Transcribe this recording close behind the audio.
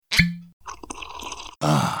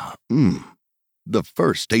The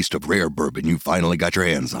first taste of rare bourbon you finally got your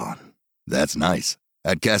hands on. That's nice.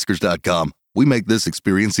 At Caskers.com, we make this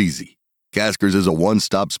experience easy. Caskers is a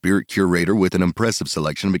one-stop spirit curator with an impressive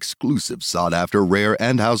selection of exclusive, sought-after, rare,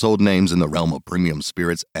 and household names in the realm of premium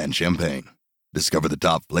spirits and champagne. Discover the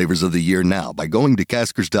top flavors of the year now by going to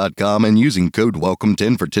Caskers.com and using code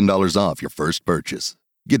WELCOME10 for $10 off your first purchase.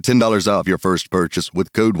 Get $10 off your first purchase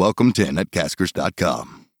with code WELCOME10 at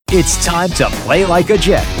Caskers.com. It's time to play like a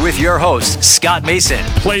Jet with your host, Scott Mason.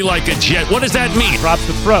 Play like a Jet. What does that mean? Drops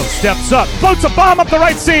the throw, steps up, floats a bomb up the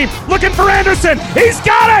right seam, looking for Anderson. He's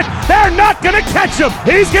got it! They're not going to catch him.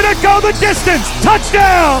 He's going to go the distance.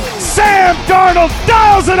 Touchdown! Sam Darnold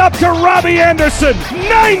dials it up to Robbie Anderson.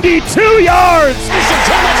 92 yards! Anderson,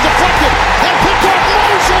 10 yards deflected, and picked up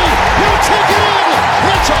Mosley. He'll take it in.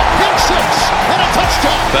 It's a pick six and a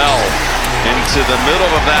touchdown. Bell into the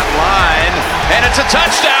middle of that line, and it's a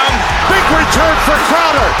touchdown. Big return for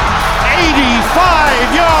Crowder. 85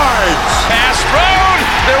 yards. Pass thrown.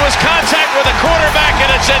 There was contact with the quarterback, and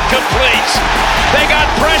it's incomplete. They got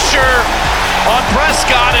pressure on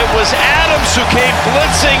Prescott. It was Adams who came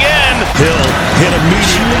blitzing in. Hill hit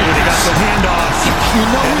immediately when he got the handoff. You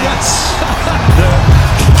know that's The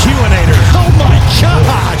Q-inator. oh my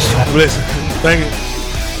gosh. Listen, thank you.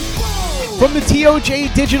 From the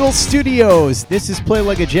TOJ Digital Studios, this is Play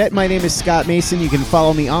Like a Jet. My name is Scott Mason. You can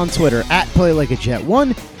follow me on Twitter at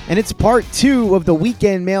PlayLikeAJet1. And it's part 2 of the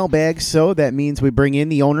weekend mailbag, so that means we bring in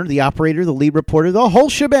the owner, the operator, the lead reporter, the whole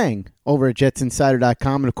shebang over at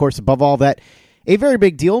JetsInsider.com. And, of course, above all that, a very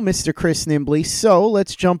big deal, Mr. Chris Nimbley. So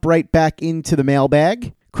let's jump right back into the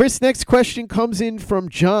mailbag. Chris, next question comes in from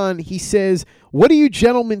John. He says, what do you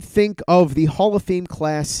gentlemen think of the Hall of Fame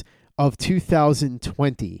class of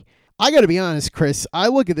 2020? I got to be honest, Chris, I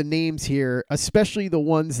look at the names here, especially the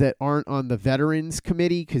ones that aren't on the Veterans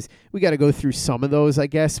Committee, because we got to go through some of those, I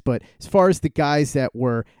guess. But as far as the guys that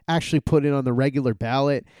were actually put in on the regular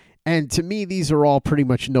ballot, and to me, these are all pretty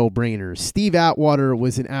much no-brainers. Steve Atwater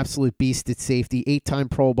was an absolute beast at safety, 8-time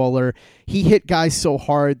Pro Bowler. He hit guys so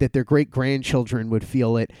hard that their great-grandchildren would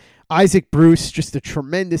feel it. Isaac Bruce, just a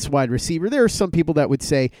tremendous wide receiver. There are some people that would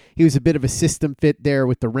say he was a bit of a system fit there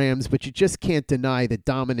with the Rams, but you just can't deny the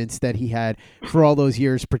dominance that he had for all those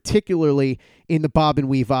years, particularly in the bob and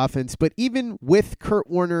weave offense. But even with Kurt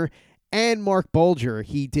Warner and Mark Bulger,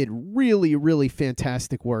 he did really, really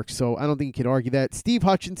fantastic work. So I don't think you could argue that. Steve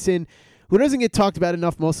Hutchinson, who doesn't get talked about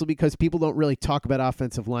enough, mostly because people don't really talk about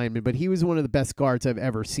offensive linemen, but he was one of the best guards I've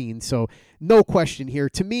ever seen. So no question here.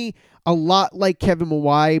 To me, a lot like Kevin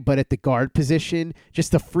Mawai, but at the guard position,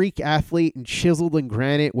 just a freak athlete and chiseled in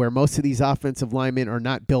granite, where most of these offensive linemen are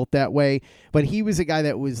not built that way. But he was a guy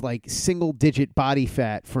that was like single-digit body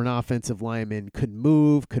fat for an offensive lineman, could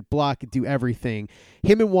move, could block, could do everything.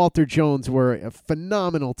 Him and Walter Jones were a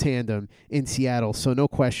phenomenal tandem in Seattle, so no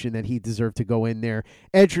question that he deserved to go in there.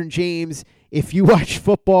 Edgerrin James, if you watch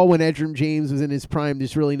football when Edgerrin James was in his prime,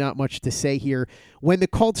 there's really not much to say here. When the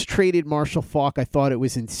Colts traded Marshall Faulk, I thought it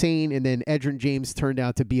was insane, and then Edgerrin James turned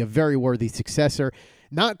out to be a very worthy successor.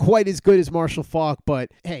 Not quite as good as Marshall Faulk,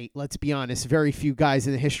 but hey, let's be honest, very few guys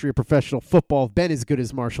in the history of professional football have been as good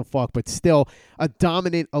as Marshall Faulk, but still a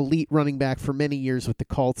dominant elite running back for many years with the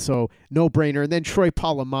Colts, so no-brainer. And then Troy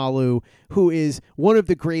Polamalu, who is one of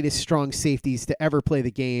the greatest strong safeties to ever play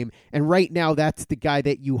the game, and right now that's the guy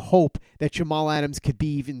that you hope that Jamal Adams could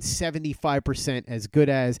be even 75% as good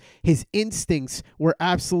as. His instincts were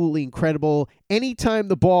absolutely incredible. Anytime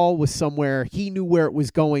the ball was somewhere, he knew where it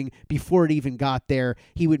was going before it even got there.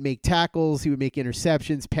 He would make tackles, he would make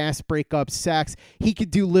interceptions, pass breakups, sacks. He could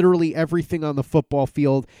do literally everything on the football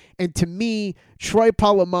field. And to me, Troy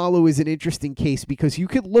Polamalu is an interesting case because you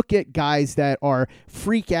could look at guys that are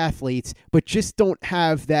freak athletes but just don't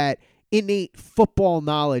have that innate football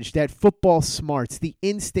knowledge, that football smarts, the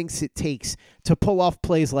instincts it takes to pull off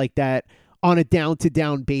plays like that on a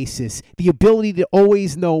down-to-down basis, the ability to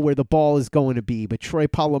always know where the ball is going to be. But Troy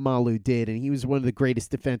Polamalu did, and he was one of the greatest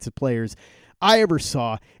defensive players I ever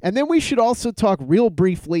saw. And then we should also talk real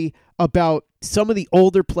briefly about some of the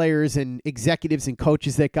older players and executives and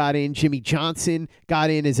coaches that got in. Jimmy Johnson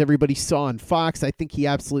got in, as everybody saw on Fox. I think he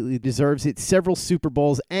absolutely deserves it. Several Super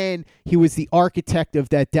Bowls, and he was the architect of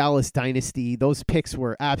that Dallas dynasty. Those picks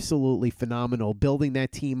were absolutely phenomenal, building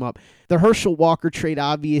that team up. The Herschel Walker trade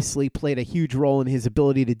obviously played a huge role in his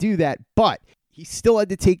ability to do that, but he still had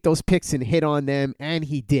to take those picks and hit on them, and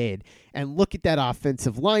he did. And look at that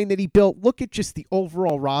offensive line that he built. Look at just the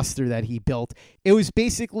overall roster that he built. It was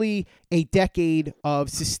basically a decade of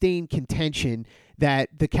sustained contention that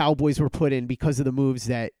the Cowboys were put in because of the moves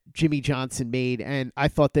that Jimmy Johnson made, and I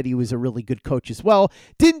thought that he was a really good coach as well.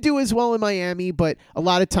 Didn't do as well in Miami, but a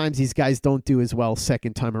lot of times these guys don't do as well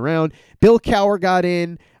second time around. Bill Cowher got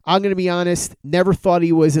in. I'm going to be honest, never thought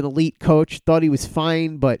he was an elite coach, thought he was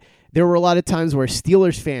fine, but there were a lot of times where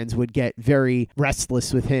Steelers fans would get very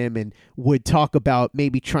restless with him and would talk about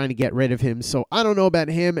maybe trying to get rid of him. So I don't know about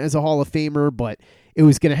him as a Hall of Famer, but it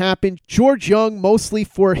was going to happen. George Young, mostly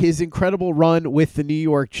for his incredible run with the New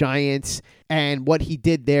York Giants and what he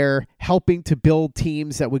did there, helping to build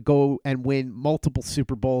teams that would go and win multiple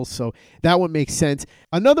Super Bowls. So that one makes sense.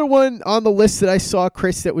 Another one on the list that I saw,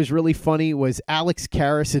 Chris, that was really funny was Alex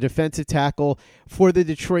Karras, a defensive tackle for the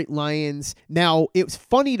Detroit Lions. Now, it was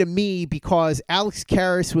funny to me because Alex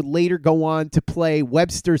Karras would later go on to play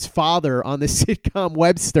Webster's father on the sitcom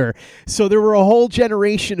Webster. So there were a whole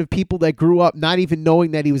generation of people that grew up not even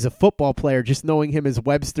knowing that he was a football player, just knowing him as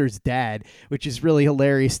Webster's dad, which is really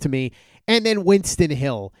hilarious to me. And then Winston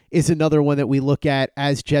Hill is another one that we look at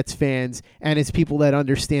as Jets fans and as people that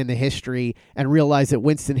understand the history and realize that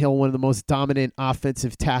Winston Hill, one of the most dominant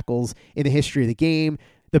offensive tackles in the history of the game,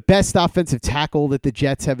 the best offensive tackle that the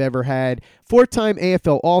Jets have ever had, 4-time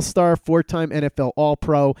AFL All-Star, 4-time NFL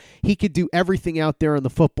All-Pro. He could do everything out there on the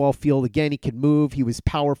football field. Again, he could move. He was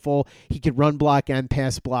powerful. He could run block and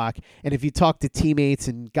pass block. And if you talk to teammates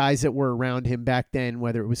and guys that were around him back then,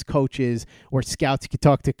 whether it was coaches or scouts, you could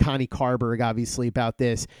talk to Connie Carberg, obviously, about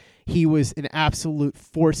this. He was an absolute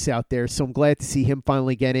force out there, so I'm glad to see him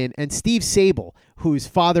finally get in. And Steve Sable, whose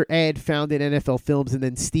father Ed founded NFL Films, and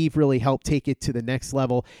then Steve really helped take it to the next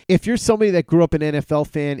level. If you're somebody that grew up an NFL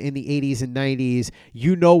fan in the 80s and 90s,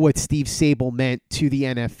 you know what Steve Sable meant to the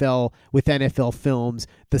NFL with NFL Films.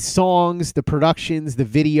 The songs, the productions, the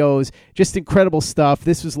videos, just incredible stuff.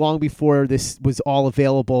 This was long before this was all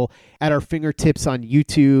available at our fingertips on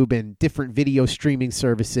YouTube and different video streaming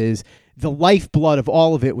services. The lifeblood of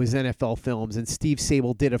all of it was NFL Films, and Steve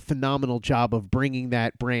Sable did a phenomenal job of bringing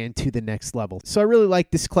that brand to the next level. So I really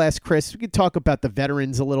like this class, Chris. We could talk about the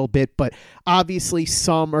veterans a little bit, but obviously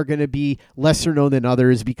some are going to be lesser known than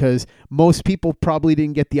others because most people probably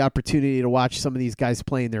didn't get the opportunity to watch some of these guys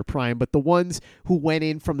play in their prime, but the ones who went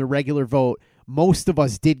in from the regular vote, most of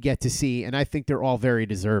us did get to see, and I think they're all very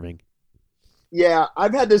deserving. Yeah,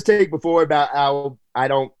 I've had this take before about how I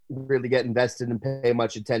don't really get invested and pay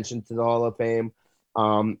much attention to the Hall of Fame.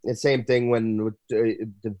 The same thing when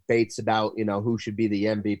debates about, who should be the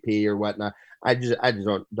MVP or whatnot. I just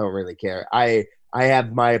don't really care. I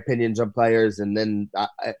have my opinions on players, and then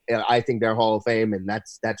I think they're Hall of Fame, and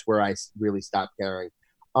that's where I really stopped caring.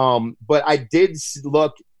 But I did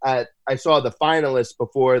look at – I saw the finalists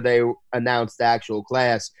before they announced the actual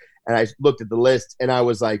class, and I looked at the list, and I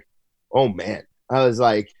was like, oh, man. I was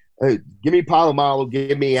like, hey, give me Polamalu,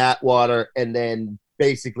 give me Atwater, and then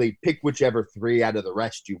basically pick whichever three out of the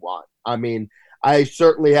rest you want. I mean, I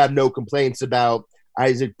certainly have no complaints about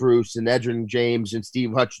Isaac Bruce and Edgerrin James and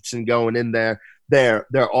Steve Hutchinson going in there.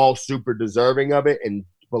 They're all super deserving of it and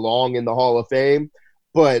belong in the Hall of Fame.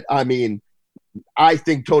 But, I mean, I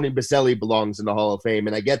think Tony Baselli belongs in the Hall of Fame,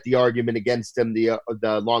 and I get the argument against him, the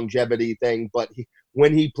longevity thing, but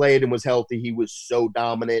when he played and was healthy, he was so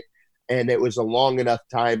dominant. And it was a long enough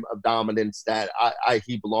time of dominance that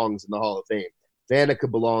he belongs in the Hall of Fame.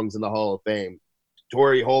 Faneca belongs in the Hall of Fame.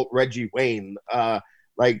 Torrey Holt, Reggie Wayne,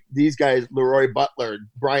 like these guys, Leroy Butler,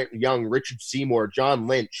 Bryant Young, Richard Seymour, John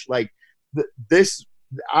Lynch. Like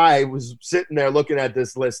I was sitting there looking at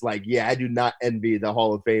this list like, yeah, I do not envy the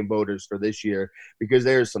Hall of Fame voters for this year because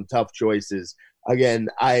there's some tough choices. Again,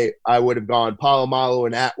 I would have gone Polamalu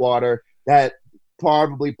and Atwater. That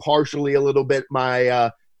probably partially a little bit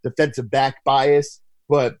my defensive back bias,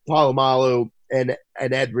 but Polamalu and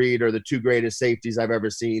Ed Reed are the two greatest safeties I've ever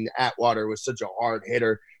seen. Atwater was such a hard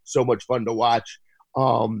hitter, so much fun to watch.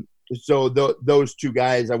 So those two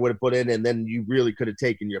guys I would have put in, and then you really could have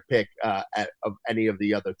taken your pick of any of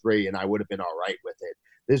the other three, and I would have been all right with it.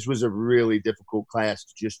 This was a really difficult class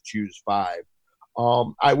to just choose five.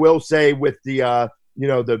 I will say with the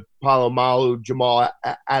the Polamalu Jamal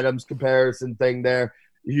Adams comparison thing there,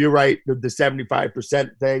 you're right, the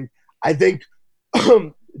 75% thing. I think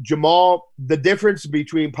Jamal, the difference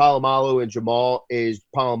between Polamalu and Jamal is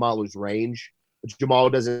Palamalu's range.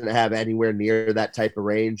 Jamal doesn't have anywhere near that type of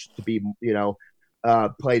range to be,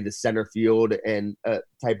 play the center field and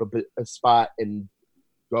type of a spot and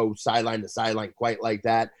go sideline to sideline quite like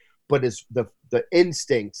that. But it's the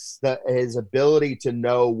instincts, his ability to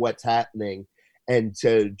know what's happening and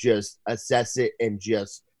to just assess it and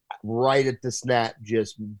just right at the snap,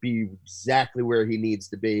 just be exactly where he needs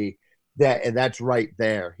to be. And that's right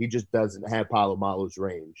there. He just doesn't have Palomalu's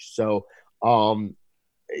range. So,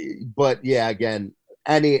 but yeah, again,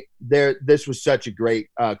 this was such a great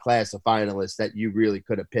class of finalists that you really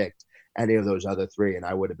could have picked any of those other three, and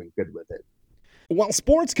I would have been good with it. While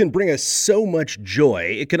sports can bring us so much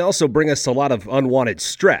joy, it can also bring us a lot of unwanted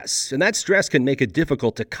stress, and that stress can make it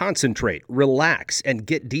difficult to concentrate, relax, and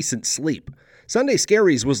get decent sleep. Sunday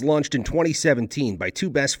Scaries was launched in 2017 by two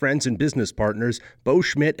best friends and business partners, Bo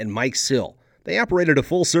Schmidt and Mike Sill. They operated a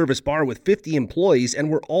full-service bar with 50 employees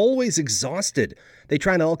and were always exhausted. They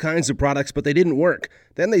tried all kinds of products, but they didn't work.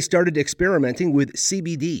 Then they started experimenting with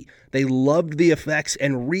CBD. They loved the effects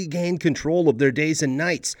and regained control of their days and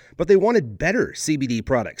nights, but they wanted better CBD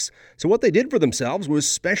products. So what they did for themselves was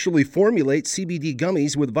specially formulate CBD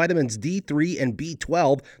gummies with vitamins D3 and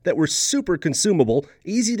B12 that were super consumable,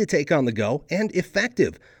 easy to take on the go, and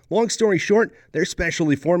effective. Long story short, their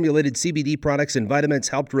specially formulated CBD products and vitamins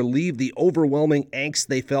helped relieve the overwhelming angst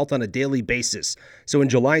they felt on a daily basis. So in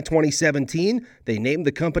July 2017, they named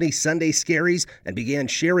the company Sunday Scaries and began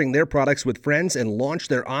sharing their products with friends and launched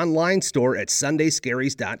their online store at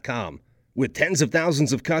sundayscaries.com. With tens of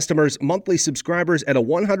thousands of customers, monthly subscribers, and a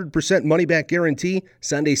 100% money-back guarantee,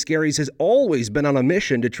 Sunday Scaries has always been on a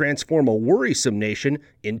mission to transform a worrisome nation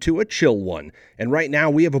into a chill one. And right now,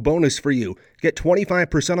 we have a bonus for you. Get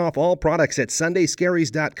 25% off all products at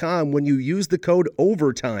sundayscaries.com when you use the code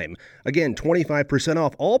OVERTIME. Again, 25%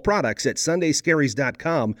 off all products at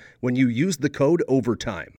sundayscaries.com when you use the code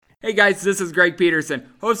OVERTIME. Hey guys, this is Greg Peterson,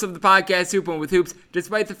 host of the podcast Hoopin' with Hoops.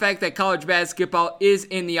 Despite the fact that college basketball is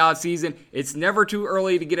in the offseason, it's never too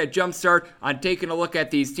early to get a jump start on taking a look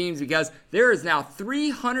at these teams because there is now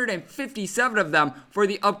 357 of them for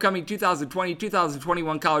the upcoming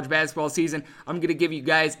 2020-2021 college basketball season. I'm going to give you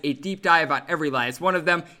guys a deep dive on every last one of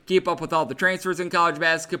them, keep up with all the transfers in college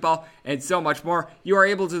basketball, and so much more. You are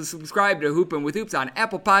able to subscribe to Hoopin' with Hoops on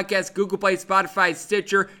Apple Podcasts, Google Play, Spotify,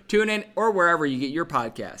 Stitcher, TuneIn, or wherever you get your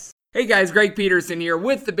podcasts. Hey guys, Greg Peterson here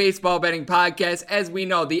with the Baseball Betting Podcast. As we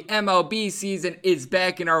know, the MLB season is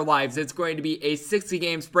back in our lives. It's going to be a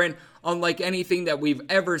 60-game sprint unlike anything that we've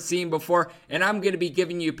ever seen before, and I'm going to be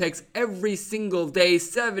giving you picks every single day,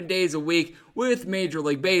 7 days a week with Major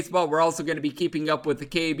League Baseball. We're also going to be keeping up with the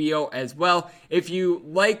KBO as well. If you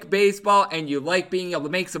like baseball and you like being able to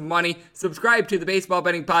make some money, subscribe to the Baseball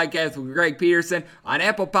Betting Podcast with Greg Peterson on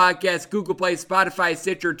Apple Podcasts, Google Play, Spotify,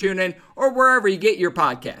 Stitcher, TuneIn, or wherever you get your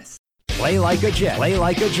podcasts. Play like a Jet. Play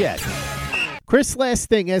like a Jet. Chris, last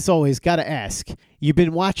thing, as always, got to ask. You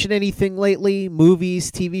been watching anything lately?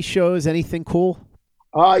 Movies, TV shows, anything cool?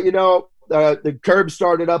 The Curb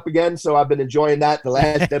started up again, so I've been enjoying that. The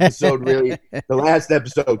last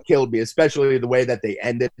episode killed me, especially the way that they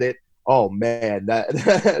ended it. Oh, man.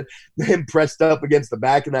 Him pressed up against the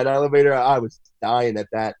back of that elevator, I was dying at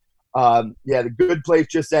that. The Good Place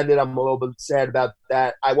just ended. I'm a little bit sad about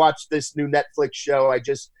that. I watched this new Netflix show. I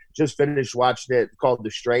just finished watching it called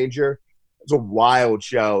The Stranger. It's a wild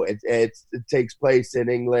show. It takes place in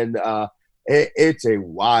England. It's a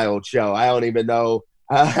wild show. I don't even know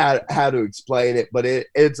how to explain it, but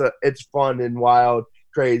it's fun and wild,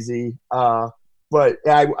 crazy. But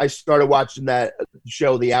I started watching that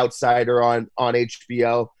show, The Outsider, on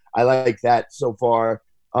HBO. I like that so far,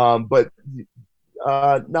 but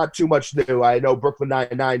not too much new. I know Brooklyn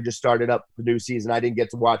Nine-Nine just started up the new season. I didn't get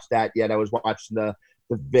to watch that yet. I was watching the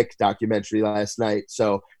Vic documentary last night,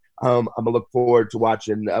 so I'm gonna look forward to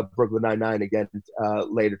watching Brooklyn Nine-Nine again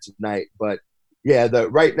later tonight. But yeah,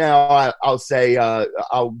 right now I'll say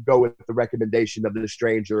I'll go with the recommendation of The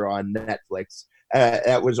Stranger on Netflix.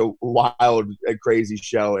 That was a wild, crazy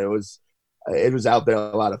show. It was out there,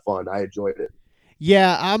 a lot of fun. I enjoyed it.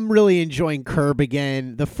 Yeah, I'm really enjoying Curb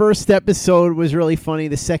again. The first episode was really funny.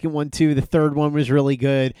 The second one too. The third one was really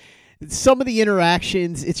good. Some of the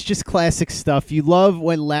interactions, it's just classic stuff. You love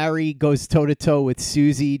when Larry goes toe-to-toe with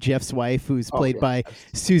Susie, Jeff's wife, who's played by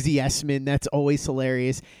Susie Essman. That's always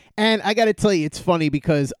hilarious. And I got to tell you, it's funny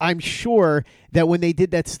because I'm sure that when they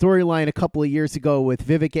did that storyline a couple of years ago with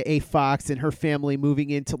Vivica A. Fox and her family moving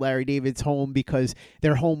into Larry David's home because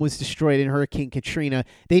their home was destroyed in Hurricane Katrina,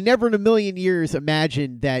 they never in a million years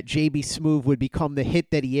imagined that J.B. Smoove would become the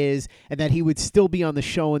hit that he is and that he would still be on the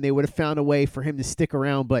show and they would have found a way for him to stick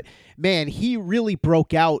around. But, man, he really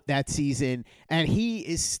broke out that season, and he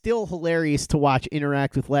is still hilarious to watch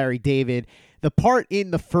interact with Larry David. the part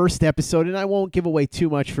in the first episode, and I won't give away too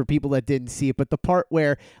much for people that didn't see it, but the part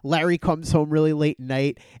where Larry comes home really late at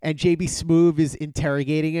night and JB Smoove is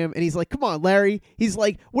interrogating him, and he's like, come on, Larry. He's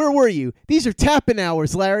like, where were you? These are tapping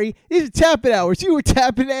hours, Larry. These are tapping hours. You were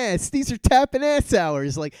tapping ass. These are tapping ass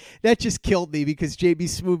hours. Like, that just killed me because JB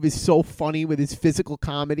Smoove is so funny with his physical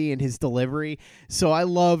comedy and his delivery. So I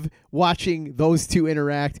love watching those two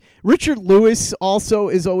interact. Richard Lewis also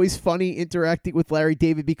is always funny interacting with Larry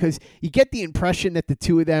David because you get the impression that the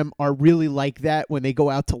two of them are really like that when they go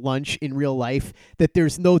out to lunch in real life, that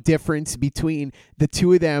there's no difference between the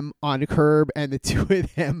two of them on a curb and the two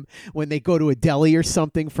of them when they go to a deli or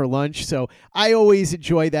something for lunch. So I always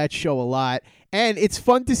enjoy that show a lot. And it's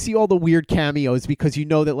fun to see all the weird cameos because you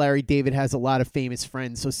know that Larry David has a lot of famous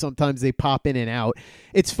friends, so sometimes they pop in and out.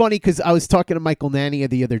 It's funny because I was talking to Michael Nania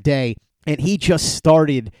the other day, and he just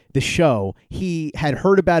started the show. He had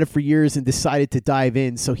heard about it for years and decided to dive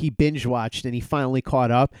in, so he binge-watched, and he finally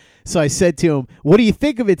caught up. So I said to him, what do you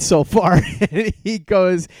think of it so far? And he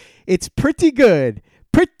goes, it's pretty good.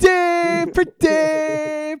 Pretty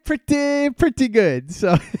good.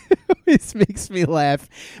 So this makes me laugh.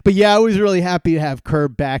 But yeah, I was really happy to have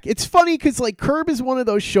Curb back. It's funny because like Curb is one of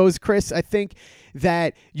those shows, Chris, I think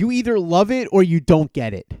that you either love it or you don't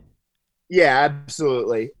get it. Yeah,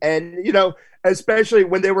 absolutely. And, you know, especially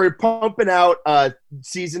when they were pumping out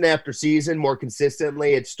season after season more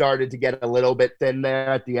consistently, it started to get a little bit thin there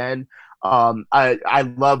at the end.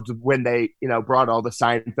 I loved when they, you know, brought all the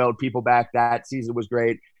Seinfeld people back. That season was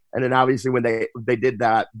great. And then obviously when they did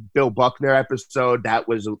that Bill Buckner episode, that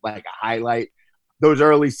was like a highlight. Those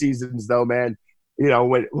early seasons though, man, you know,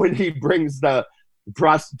 when he brings the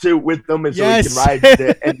prostitute with them and so he can ride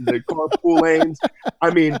in the carpool lanes.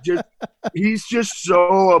 I mean, he's just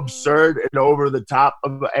so absurd and over the top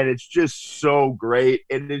and it's just so great.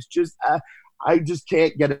 And it's just, I just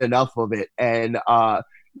can't get enough of it. And,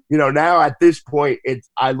 you know, now at this point,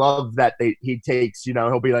 I love that he takes, you know,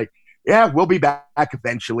 he'll be like, yeah, we'll be back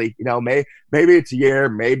eventually. You know, maybe it's a year,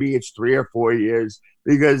 maybe it's 3 or 4 years,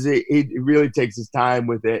 because he really takes his time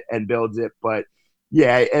with it and builds it. But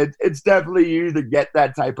yeah, it's definitely you either get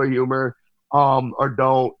that type of humor or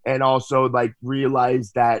don't, and also like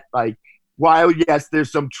realize that like while yes,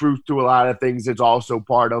 there's some truth to a lot of things, it's also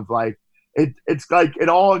part of like it's like it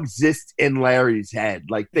all exists in Larry's head,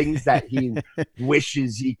 like things that he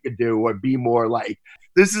wishes he could do or be more like.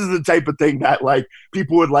 This is the type of thing that like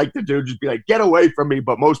people would like to do, just be like, get away from me.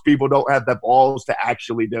 But most people don't have the balls to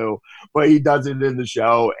actually do. But he does it in the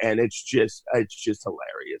show, and it's just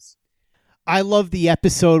hilarious. I love the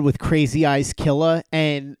episode with Crazy Eyes Killa,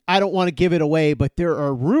 and I don't want to give it away, but there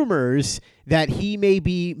are rumors that he may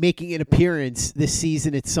be making an appearance this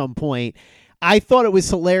season at some point. I thought it was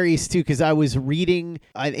hilarious, too, because I was reading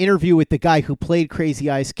an interview with the guy who played Crazy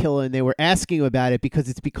Eyes Killa, and they were asking him about it because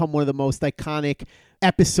it's become one of the most iconic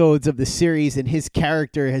episodes of the series, and his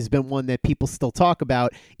character has been one that people still talk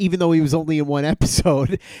about, even though he was only in one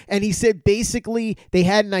episode. And he said basically they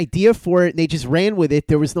had an idea for it, and they just ran with it.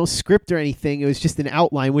 There was no script or anything. It was just an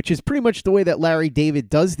outline, which is pretty much the way that Larry David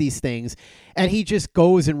does these things. And he just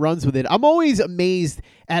goes and runs with it. I'm always amazed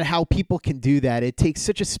at how people can do that. It takes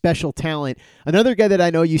such a special talent. Another guy that I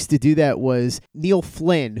know used to do that was Neil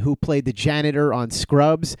Flynn, who played the janitor on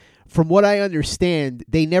Scrubs. From what I understand,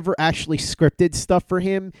 they never actually scripted stuff for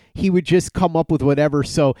him. He would just come up with whatever.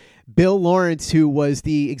 So Bill Lawrence, who was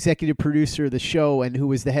the executive producer of the show and who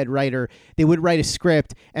was the head writer, they would write a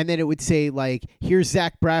script, and then it would say, like, here's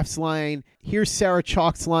Zach Braff's line, here's Sarah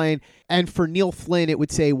Chalk's line, and for Neil Flynn, it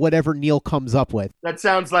would say whatever Neil comes up with. That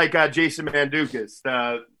sounds like Jason Mantzoukas,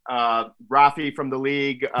 Rafi from The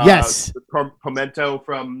League, yes, Pimento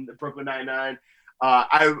from Brooklyn Nine-Nine.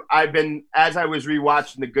 I've been, as I was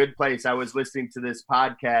rewatching The Good Place, I was listening to this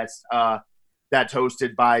podcast that's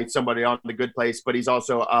hosted by somebody on The Good Place, but he's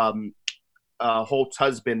also Holt's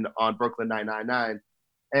husband on Brooklyn Nine-Nine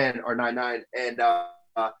or Nine-Nine, and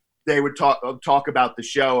they would talk about the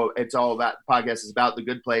show. It's all that podcast is about The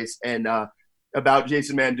Good Place, and about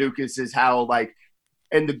Jason Mantzoukas is how like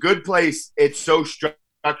in The Good Place it's so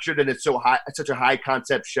structured and it's such a high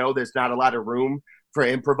concept show. There's not a lot of room for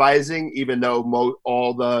improvising, even though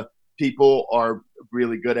all the people are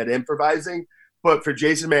really good at improvising. But for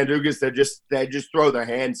Jason Mantzoukas, they just throw their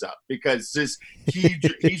hands up because he's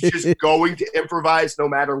just going to improvise no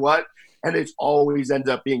matter what, and it always ends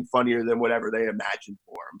up being funnier than whatever they imagined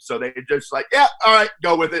for him. So they just like, yeah, all right,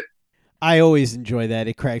 go with it. I always enjoy that.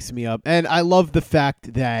 It cracks me up. And I love the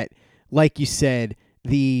fact that, like you said,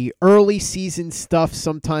 the early season stuff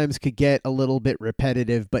sometimes could get a little bit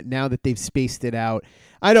repetitive, but now that they've spaced it out,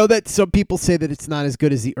 I know that some people say that it's not as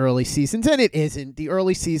good as the early seasons, and it isn't. The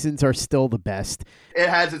early seasons are still the best. It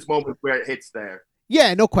has its moments where it hits there.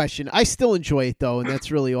 Yeah, no question. I still enjoy it, though, and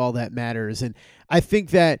that's really all that matters. And I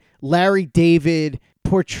think that Larry David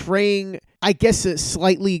portraying, I guess, a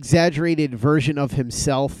slightly exaggerated version of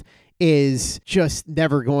himself is just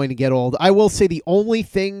never going to get old. I will say the only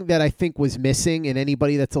thing that I think was missing, and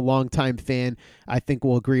anybody that's a longtime fan, I think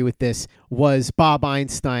will agree with this, was Bob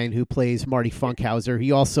Einstein, who plays Marty Funkhauser.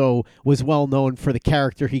 He also was well known for the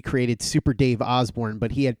character he created, Super Dave Osborne,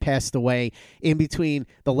 but he had passed away in between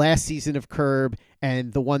the last season of Curb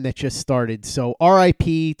and the one that just started. So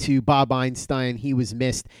RIP to Bob Einstein. He was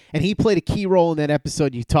missed. And he played a key role in that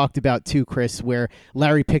episode you talked about too, Chris, where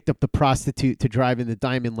Larry picked up the prostitute to drive in the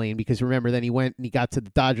diamond lane, because remember, then he went and he got to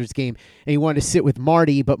the Dodgers game and he wanted to sit with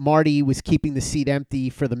Marty, but Marty was keeping the seat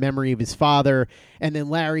empty for the memory of his father. And then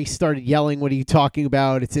Larry started yelling, "What are you talking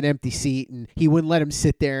about? It's an empty seat." And he wouldn't let him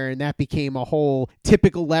sit there. And that became a whole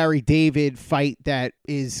typical Larry David fight that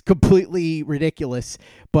is completely ridiculous,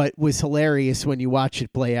 but was hilarious when you watch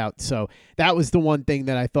it play out. So that was the one thing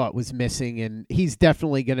that I thought was missing, and he's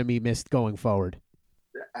definitely going to be missed going forward.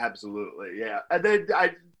 Absolutely, yeah. And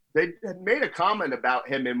they had made a comment about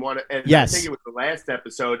him in one, and yes. I think it was the last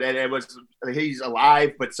episode, and it was he's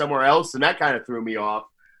alive but somewhere else, and that kind of threw me off.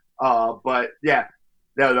 But yeah,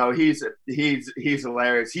 no, he's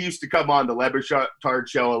hilarious. He used to come on the Lebertard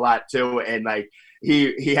show a lot too, and like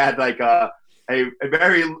he had like a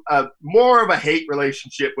very more of a hate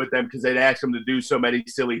relationship with them because they'd ask him to do so many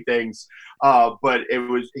silly things. But it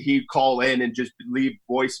was he'd call in and just leave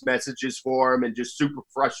voice messages for him and just super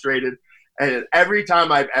frustrated. And every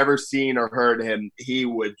time I've ever seen or heard him, he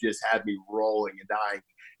would just have me rolling and dying.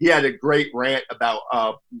 He had a great rant about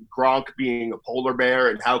Gronk being a polar bear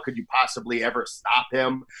and how could you possibly ever stop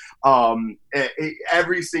him.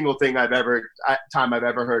 Every single time I've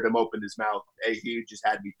ever heard him open his mouth, he just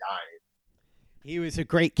had me dying. He was a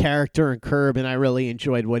great character in Curb, and I really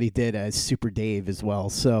enjoyed what he did as Super Dave as well.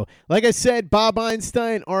 So, like I said, Bob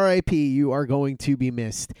Einstein, RIP, you are going to be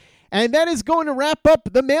missed. And that is going to wrap up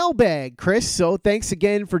the mailbag, Chris. So thanks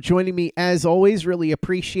again for joining me as always. Really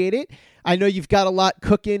appreciate it. I know you've got a lot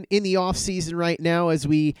cooking in the offseason right now as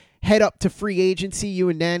we head up to free agency. You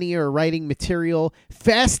and Nanny are writing material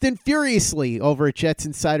fast and furiously over at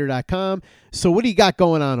jetsinsider.com. So what do you got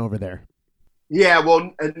going on over there? Yeah,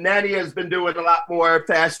 well, Nanny has been doing a lot more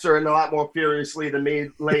faster and a lot more furiously than me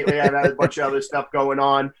lately. I've had a bunch of other stuff going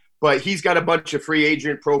on, but he's got a bunch of free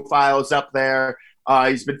agent profiles up there.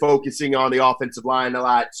 He's been focusing on the offensive line a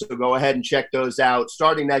lot, so go ahead and check those out.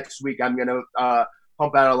 Starting next week, I'm going to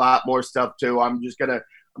pump out a lot more stuff too. I'm going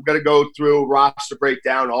to go through roster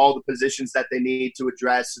breakdown, all the positions that they need to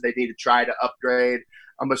address, so they need to try to upgrade.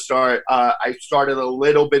 I'm going to start. I started a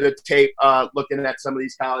little bit of tape looking at some of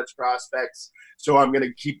these college prospects, so I'm going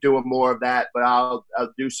to keep doing more of that. But I'll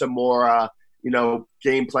do some more,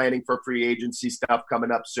 game planning for free agency stuff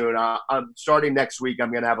coming up soon. I'm starting next week.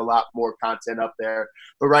 I'm going to have a lot more content up there.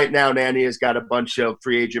 But right now, Nanny has got a bunch of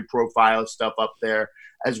free agent profile stuff up there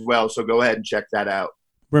as well. So go ahead and check that out.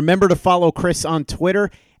 Remember to follow Chris on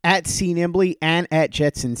Twitter at C Nimbley and at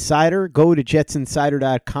Jets Insider. Go to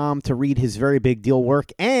jetsinsider.com to read his very big deal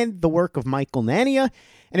work and the work of Michael Nania.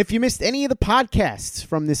 And if you missed any of the podcasts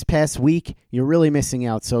from this past week, you're really missing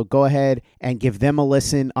out. So go ahead and give them a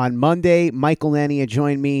listen. On Monday, Michael Nania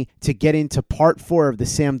joined me to get into part 4 of the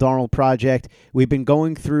Sam Darnold project. We've been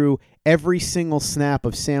going through every single snap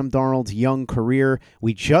of Sam Darnold's young career.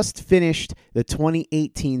 We just finished the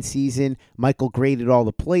 2018 season. Michael graded all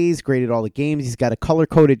the plays, graded all the games. He's got a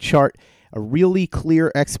color-coded chart, a really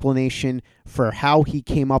clear explanation for how he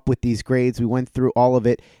came up with these grades. We went through all of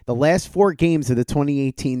it. The last 4 games of the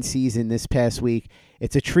 2018 season this past week,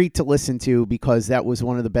 it's a treat to listen to because that was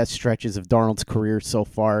one of the best stretches of Darnold's career so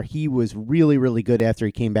far. He was really, really good after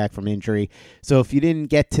he came back from injury. So if you didn't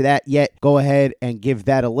get to that yet, go ahead and give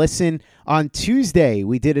that a listen. On Tuesday,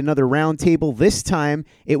 we did another roundtable. This time,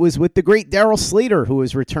 it was with the great Darryl Slater, who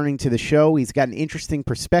is returning to the show. He's got an interesting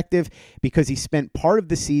perspective because he spent part of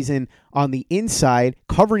the season on the inside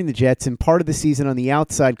covering the Jets and part of the season on the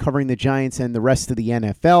outside covering the Giants and the rest of the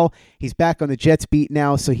NFL. He's back on the Jets beat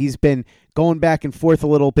now, so he's been going back and forth a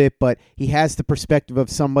little bit, but he has the perspective of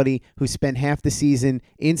somebody who spent half the season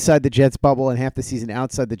inside the Jets bubble and half the season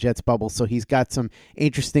outside the Jets bubble, so he's got some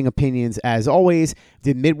interesting opinions as always.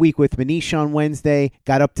 Did midweek with Manish on Wednesday,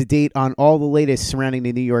 got up to date on all the latest surrounding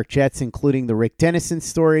the New York Jets, including the Rick Dennison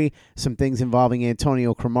story, some things involving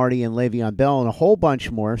Antonio Cromartie and Le'Veon Bell, and a whole bunch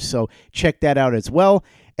more, so check that out as well.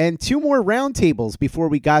 and 2 more roundtables before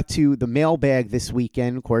we got to the mailbag this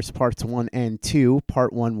weekend. Of course, parts 1 and 2.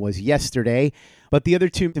 Part 1 was yesterday, but the other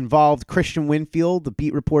 2 involved Christian Winfield, the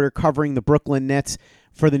beat reporter covering the Brooklyn Nets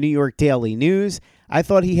for the New York Daily News. I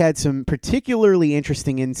thought he had some particularly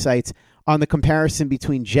interesting insights on the comparison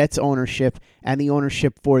between Jets ownership and the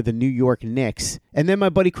ownership for the New York Knicks. And then my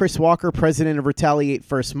buddy Chris Walker, president of Retaliate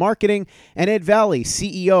First Marketing, and Ed Valley,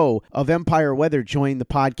 CEO of Empire Weather, joined the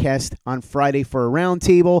podcast on Friday for a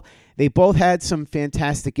roundtable. They both had some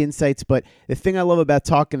fantastic insights, but the thing I love about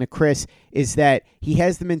talking to Chris is that he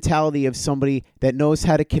has the mentality of somebody that knows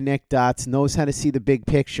how to connect dots, knows how to see the big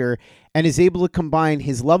picture, and is able to combine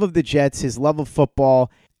his love of the Jets, his love of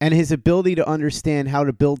football, and his ability to understand how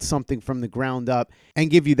to build something from the ground up and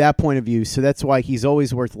give you that point of view. So that's why he's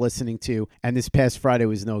always worth listening to, and this past Friday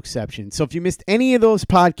was no exception. So if you missed any of those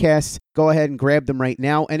podcasts, go ahead and grab them right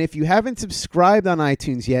now. And if you haven't subscribed on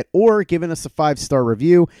iTunes yet or given us a 5-star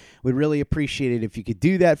review, we'd really appreciate it if you could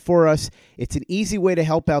do that for us. It's an easy way to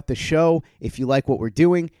help out the show if you like what we're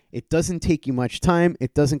doing. It doesn't take you much time.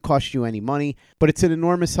 It doesn't cost you any money, but it's an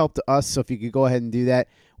enormous help to us. So if you could go ahead and do that,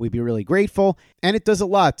 we'd be really grateful. And it does a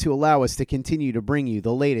lot to allow us to continue to bring you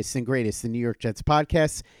the latest and greatest in New York Jets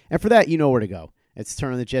podcasts. And for that, you know where to go. It's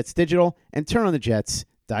Turn on the Jets Digital and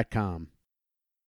turnonthejets.com.